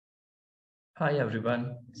Hi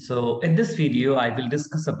everyone. So in this video, I will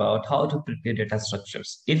discuss about how to prepare data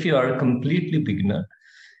structures. If you are a completely beginner,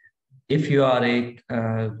 if you are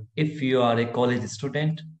a college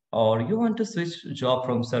student, or you want to switch job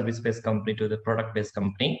from service-based company to the product-based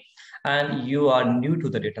company, and you are new to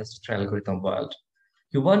the data structure algorithm world,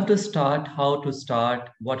 you want to start, how to start,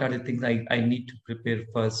 what are the things I need to prepare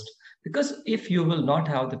first? Because if you will not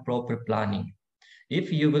have the proper planning,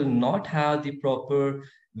 if you will not have the proper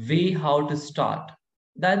way how to start,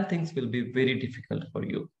 then things will be very difficult for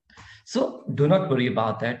you. So do not worry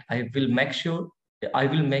about that. I will make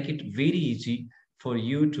it very easy for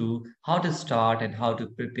you to how to start and how to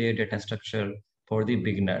prepare data structure for the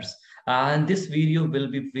beginners. And this video will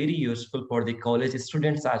be very useful for the college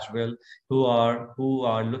students as well, who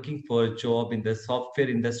are looking for a job in the software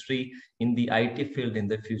industry, in the IT field in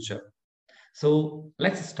the future. So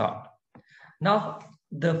let's start. Now,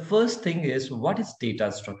 the first thing is, what is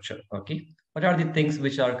data structure? Okay. What are the things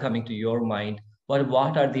which are coming to your mind?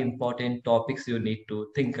 What are the important topics you need to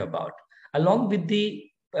think about? Along with the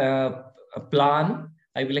plan,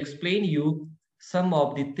 I will explain you some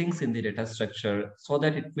of the things in the data structure so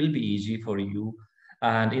that it will be easy for you.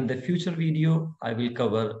 And in the future video, I will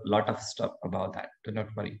cover a lot of stuff about that. Do not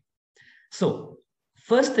worry. So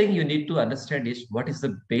first thing you need to understand is, what is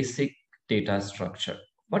the basic data structure?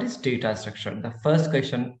 What is data structure? The first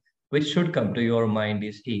question which should come to your mind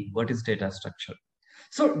is, hey, what is data structure?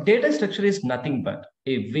 So data structure is nothing but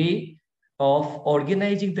a way of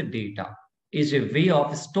organizing the data, is a way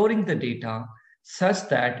of storing the data such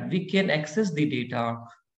that we can access the data,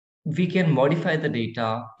 we can modify the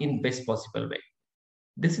data in best possible way.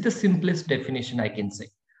 This is the simplest definition I can say.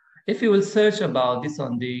 If you will search about this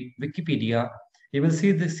on the Wikipedia, you will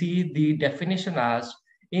see the definition as,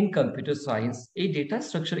 in computer science, a data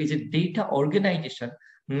structure is a data organization,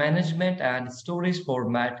 management, and storage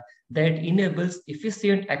format that enables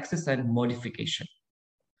efficient access and modification.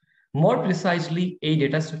 More precisely, a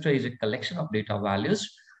data structure is a collection of data values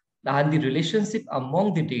and the relationship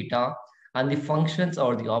among the data and the functions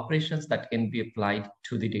or the operations that can be applied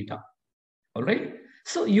to the data. All right.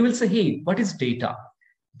 So you will say, hey, what is data?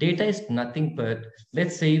 Data is nothing but,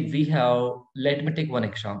 let's say let me take one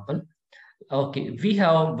example. Okay, we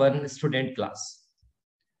have one student class.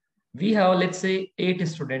 We have, let's say, 8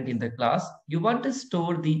 students in the class. You want to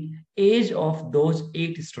store the age of those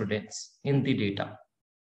 8 students in the data.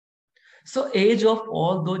 So age of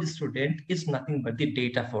all those students is nothing but the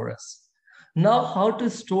data for us. Now, how to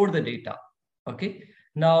store the data? Okay,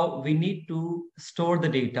 now we need to store the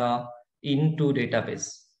data into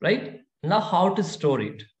database, right? Now, how to store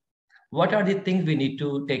it? What are the things we need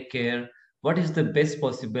to take care? What is the best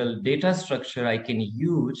possible data structure I can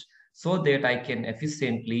use so that I can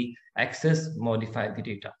efficiently access, modify the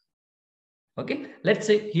data? Okay, let's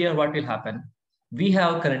say here what will happen. We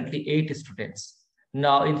have currently 8 students.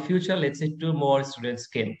 Now in future, let's say 2 more students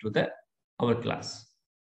came to our class.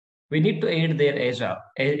 We need to add their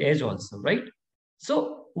age also, right?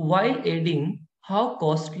 So while adding, how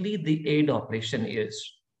costly the add operation is.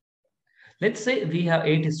 Let's say we have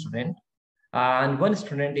 8 students and one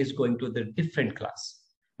student is going to the different class,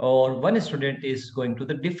 or one student is going to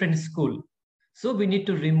the different school. So we need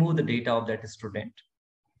to remove the data of that student.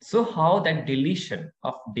 So how that deletion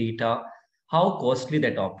of data, how costly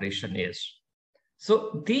that operation is.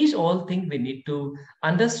 So these all things we need to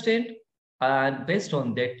understand, and based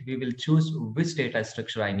on that, we will choose which data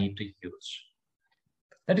structure I need to use.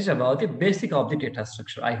 That is about the basic of the data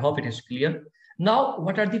structure. I hope it is clear. Now,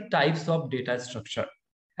 what are the types of data structure?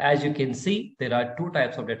 As you can see, there are 2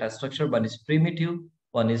 types of data structure. One is primitive,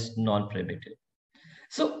 one is non-primitive.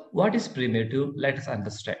 So what is primitive? Let us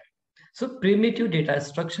understand. So primitive data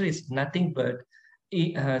structure is nothing but,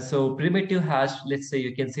 so primitive has, let's say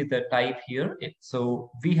you can see the type here. So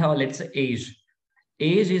we have, let's say, age.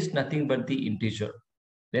 Age is nothing but the integer.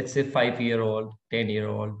 Let's say 5-year-old,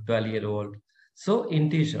 10-year-old, 12-year-old. So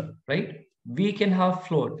integer, right? We can have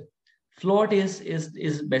float. Float is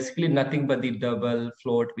basically nothing but the double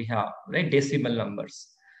float we have, right? Decimal numbers.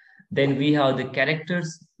 Then we have the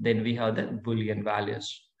characters. Then we have the Boolean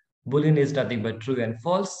values. Boolean is nothing but true and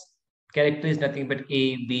false. Character is nothing but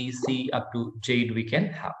A, B, C up to Z we can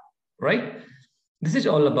have, right? This is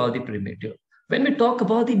all about the primitive. When we talk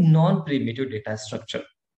about the non-primitive data structure,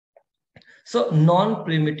 so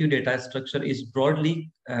non-primitive data structure is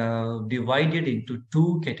broadly divided into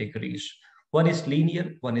 2 categories. One is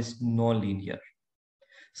linear, one is non-linear.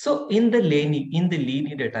 So in the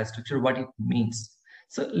linear data structure, what it means?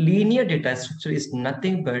 So linear data structure is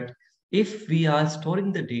nothing but if we are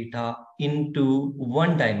storing the data into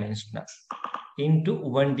one dimensional, into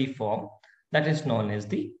 1D form, that is known as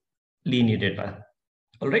the linear data.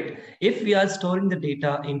 All right. If we are storing the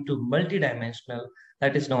data into multidimensional,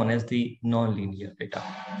 that is known as the non-linear data.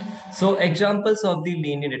 So examples of the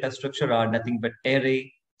linear data structure are nothing but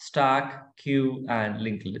array, stack, queue, and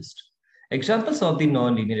linked list. Examples of the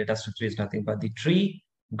non-linear data structure is nothing but the tree,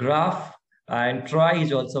 graph, and trie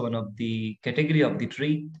is also one of the category of the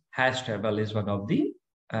tree. Hash table is one of the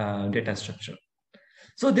data structure.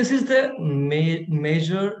 So this is the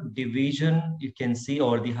major division you can see,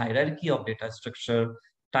 or the hierarchy of data structure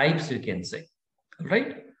types you can say,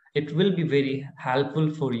 right? It will be very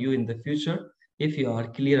helpful for you in the future if you are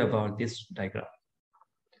clear about this diagram.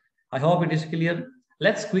 I hope it is clear.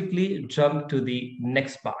 Let's quickly jump to the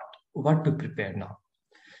next part, what to prepare now.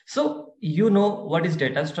 So you know what is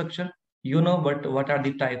data structure, you know what are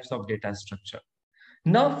the types of data structure.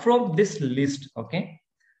 Now from this list, okay,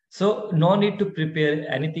 so no need to prepare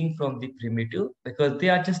anything from the primitive because they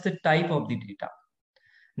are just the type of the data.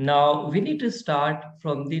 Now we need to start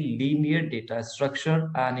from the linear data structure,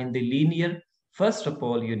 and in the linear, first of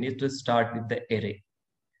all, you need to start with the array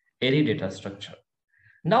data structure.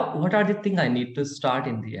 Now, what are the things I need to start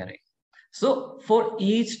in the array? So for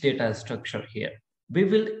each data structure here, we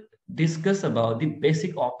will discuss about the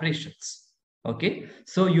basic operations. Okay,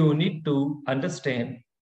 so you need to understand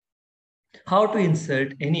how to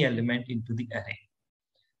insert any element into the array.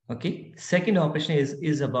 Okay, second operation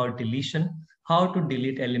is about deletion, how to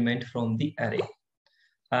delete element from the array,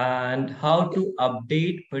 and how to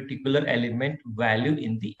update particular element value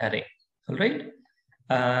in the array. All right.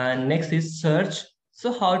 And next is search.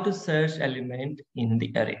 So how to search element in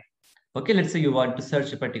the array. Okay, let's say you want to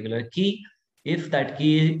search a particular key. If that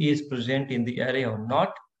key is present in the array or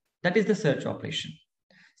not, that is the search operation.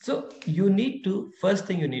 So you need to, first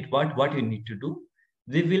thing you need, what you need to do,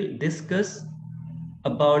 we will discuss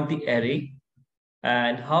about the array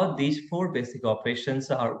and how these four basic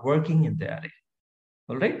operations are working in the array.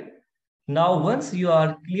 All right. Now, once you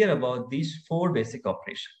are clear about these four basic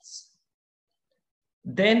operations,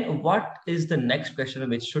 then what is the next question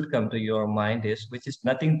which should come to your mind is, which is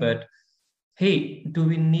nothing but, hey, do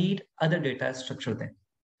we need other data structure then?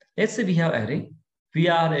 Let's say we have array, we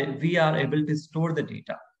are able to store the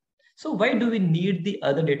data. So why do we need the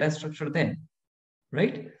other data structure then,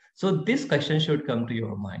 right? So this question should come to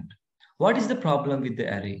your mind. What is the problem with the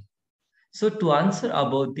array? So to answer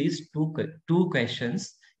about these two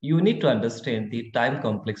questions, you need to understand the time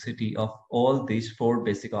complexity of all these four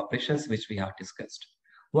basic operations which we have discussed.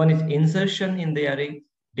 One is insertion in the array,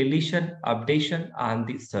 deletion, updation, and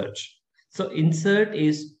the search. So insert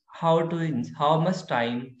is how much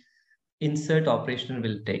time insert operation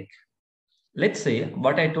will take. Let's say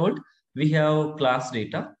what I told, we have class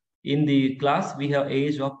data. In the class, we have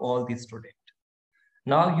age of all the students.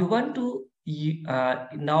 Now you want to,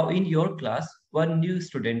 now in your class, one new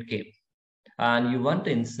student came and you want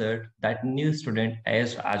to insert that new student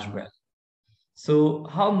as well. So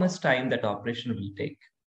how much time that operation will take?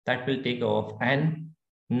 That will take of n.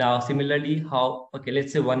 Now similarly, okay,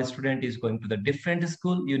 let's say one student is going to the different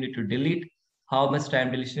school, you need to delete. How much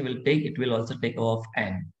time deletion will take? It will also take of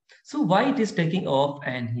n. So why it is taking of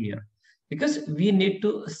n here? Because we need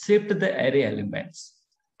to shift the array elements.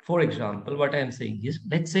 For example, what I am saying is,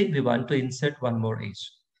 let's say we want to insert one more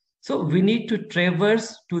age. So we need to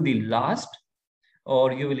traverse to the last,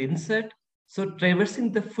 or you will insert. So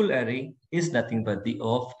traversing the full array is nothing but the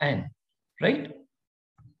of n, right?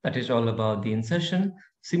 That is all about the insertion.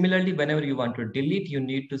 Similarly, whenever you want to delete, you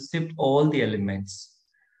need to shift all the elements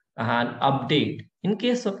and update. In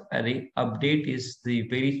case of array, update is the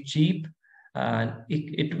very cheap and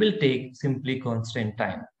it will take simply constant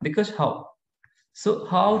time. Because how? So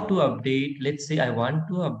how to update? Let's say I want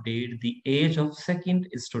to update the age of second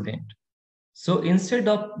student. So instead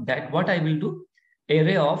of that, what I will do,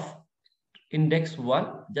 array of index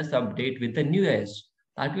 1, just update with the new age.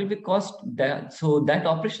 That will be cost that. So that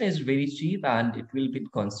operation is very cheap and it will be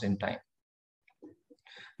constant time.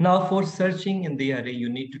 Now for searching in the array, you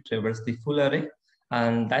need to traverse the full array,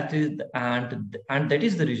 and that is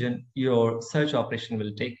the reason your search operation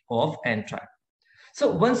will take of n time. So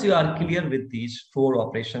once you are clear with these four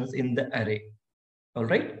operations in the array, all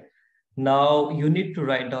right, now you need to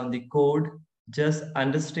write down the code. Just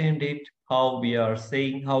understand it, how we are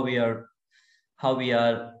saying, how we are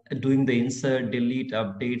doing the insert, delete,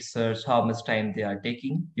 update, search, how much time they are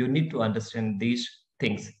taking. You need to understand these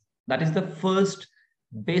things. That is the first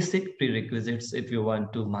basic prerequisites if you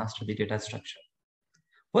want to master the data structure.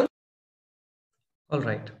 Well, all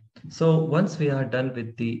right. So once we are done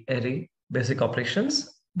with the array basic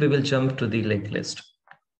operations, we will jump to the linked list.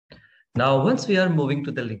 Now, once we are moving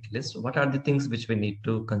to the linked list, what are the things which we need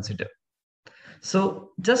to consider? So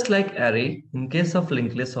just like array, in case of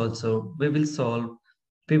linked list also, we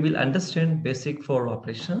will understand basic for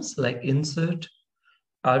operations like insert,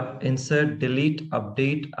 insert, delete,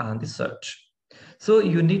 update, and the search. So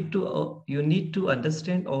you need to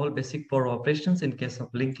understand all basic for operations in case of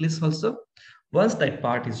linked list also. Once that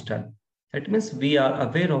part is done, that means we are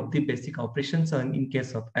aware of the basic operations in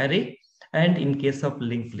case of array and in case of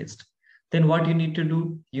linked list. Then what you need to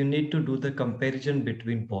do? You need to do the comparison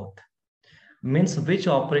between both. Means which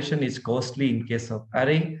operation is costly in case of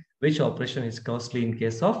array, which operation is costly in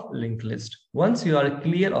case of linked list. Once you are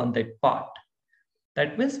clear on that part,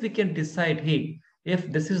 that means we can decide, hey,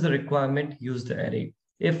 if this is the requirement, use the array.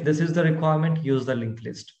 If this is the requirement, use the linked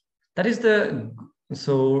list. That is the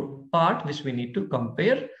part which we need to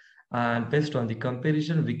compare, and based on the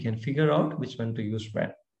comparison, we can figure out which one to use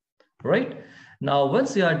when. Right? Now,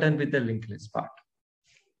 once you are done with the linked list part,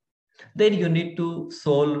 then you need to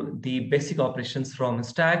solve the basic operations from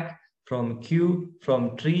stack, from queue,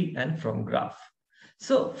 from tree, and from graph.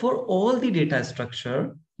 So for all the data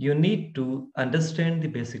structure, you need to understand the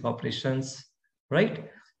basic operations, right?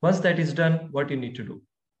 Once that is done, what you need to do?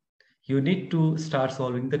 You need to start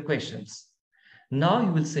solving the questions. Now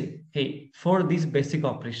you will say, hey, for these basic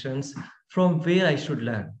operations, from where I should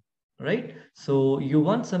learn, right? So you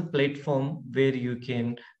want some platform where you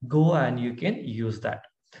can go and you can use that.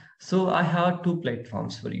 So I have two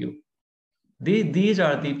platforms for you. These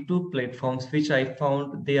are the two platforms which I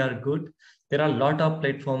found they are good. There are a lot of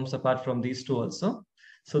platforms apart from these two also.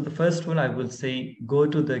 So the first one I will say, go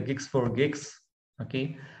to the geeksforgeeks.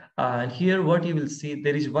 Okay. And here what you will see,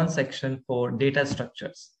 there is one section for data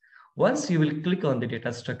structures. Once you will click on the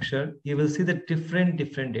data structure, you will see the different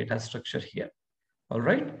data structure here. All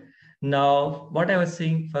right. Now, what I was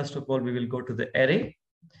saying, first of all, we will go to the array.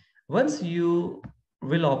 Once you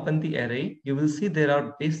will open the array, you will see there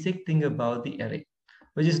are basic thing about the array,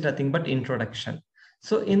 which is nothing but introduction.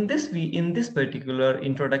 So in this particular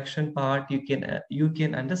introduction part, you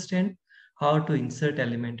can understand how to insert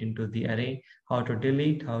element into the array, how to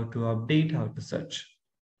delete, how to update, how to search.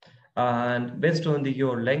 And based on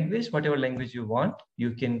your language, whatever language you want,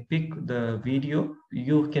 you can pick the video,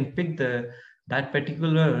 you can pick that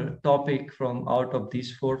particular topic from out of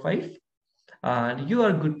these 4 or 5, and you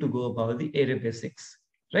are good to go about the array basics,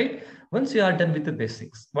 right? Once you are done with the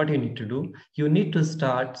basics, what you need to do, you need to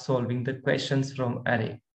start solving the questions from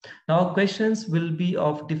array. Now questions will be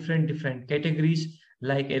of different categories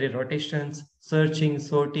like array rotations, searching,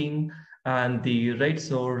 sorting, and the right,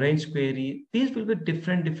 so range query. These will be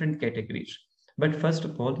different categories. But first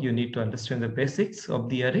of all, you need to understand the basics of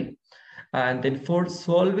the array. And then for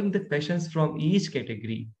solving the questions from each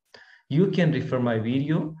category, you can refer my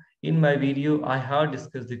video. In my video, I have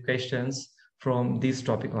discussed the questions from this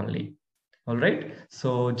topic only. All right.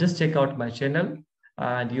 So just check out my channel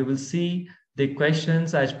and you will see the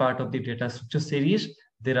questions as part of the data structure series.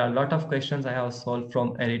 There are a lot of questions I have solved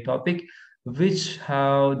from array topic, which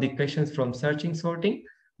have the questions from searching, sorting,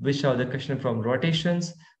 which are the question from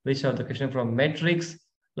rotations, which are the question from metrics.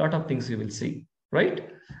 Lot of things you will see, right?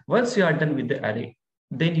 Once you are done with the array,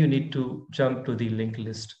 then you need to jump to the linked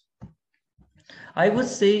list. I would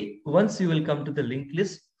say once you will come to the linked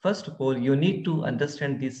list, first of all, you need to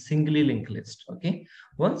understand the singly linked list. Okay.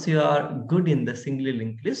 Once you are good in the singly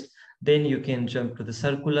linked list, then you can jump to the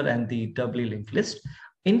circular and the doubly linked list.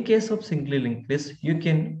 In case of singly linked list, you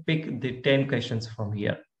can pick the 10 questions from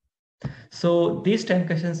here. So these 10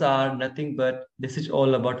 questions are nothing but this is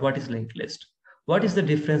all about what is linked list. What is the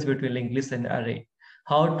difference between linked list and array?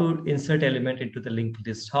 How to insert element into the linked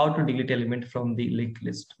list, how to delete element from the linked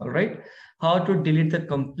list, all right? How to delete the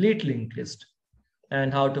complete linked list,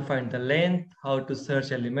 and how to find the length, how to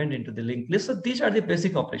search element into the linked list. So these are the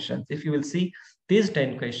basic operations. If you will see, these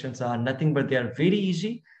 10 questions are nothing but they are very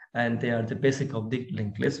easy and they are the basic of the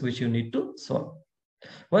linked list which you need to solve.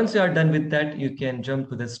 Once you are done with that, you can jump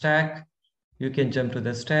to the stack. You can jump to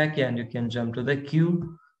the stack and you can jump to the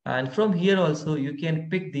queue. And from here also, you can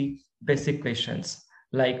pick the basic questions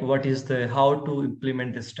like what is the, how to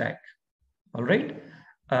implement the stack. All right.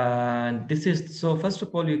 And this is, so first of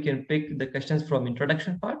all, you can pick the questions from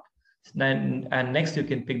introduction part. And next you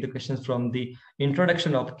can pick the questions from the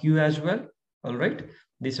introduction of queue as well. All right.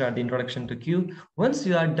 These are the introduction to queue. Once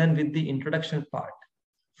you are done with the introduction part,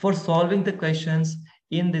 for solving the questions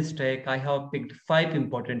in this stack, I have picked 5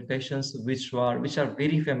 important questions which are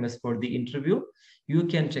very famous for the interview. You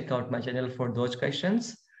can check out my channel for those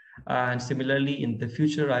questions. And similarly, in the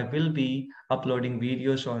future, I will be uploading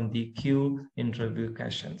videos on the Q interview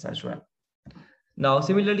questions as well. Now,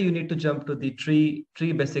 similarly, you need to jump to the tree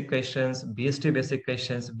basic questions, BST basic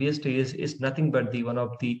questions. BST is nothing but the one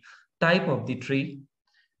of the type of the tree.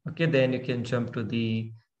 Okay, then you can jump to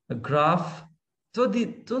the graph. So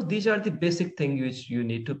these are the basic things which you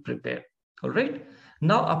need to prepare. All right.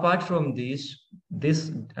 Now, apart from this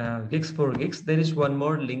Geeks for Geeks, there is one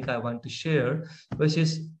more link I want to share, which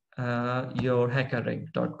is your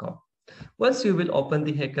hackerrank.com. Once you will open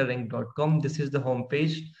the hackerrank.com, this is the home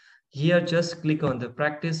page. Here, just click on the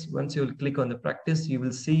practice. Once you will click on the practice, you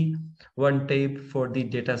will see one tab for the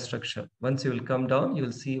data structure. Once you will come down, you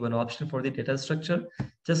will see one option for the data structure.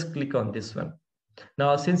 Just click on this one.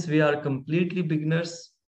 Now, since we are completely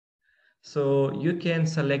beginners, so you can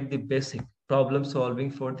select the basic problem solving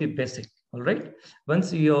for the basic. All right.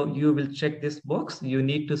 Once you will check this box, you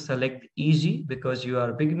need to select easy because you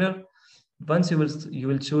are a beginner. Once you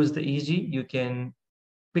will choose the easy, you can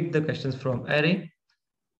pick the questions from array.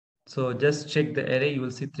 So just check the array, you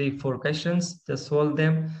will see 3-4 questions, just solve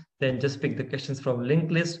them. Then just pick the questions from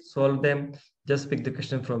linked list, solve them. Just pick the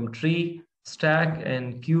question from tree, stack,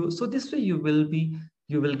 and queue. So this way you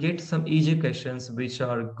will get some easy questions which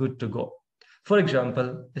are good to go. For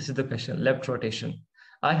example, this is the question, left rotation.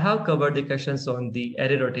 I have covered the questions on the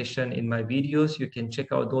array rotation in my videos. You can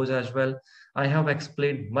check out those as well. I have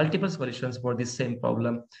explained multiple solutions for the same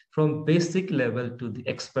problem from basic level to the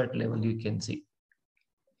expert level, you can see.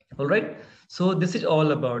 All right. So this is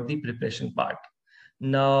all about the preparation part.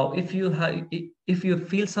 Now, if you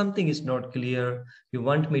feel something is not clear, you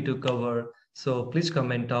want me to cover, so please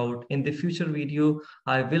comment out. In the future video,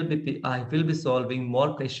 I will be solving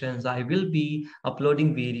more questions. I will be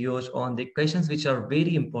uploading videos on the questions which are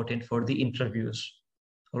very important for the interviews.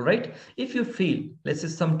 All right. If you feel, let's say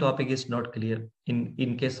some topic is not clear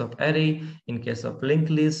in case of array, in case of linked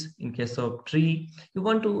list, in case of tree, you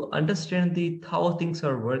want to understand how things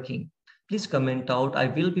are working, please comment out. I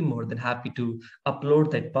will be more than happy to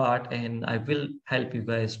upload that part and I will help you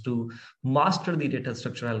guys to master the data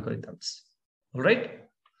structure algorithms. All right.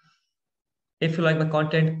 If you like my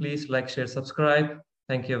content, please like, share, subscribe.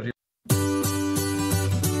 Thank you, everyone.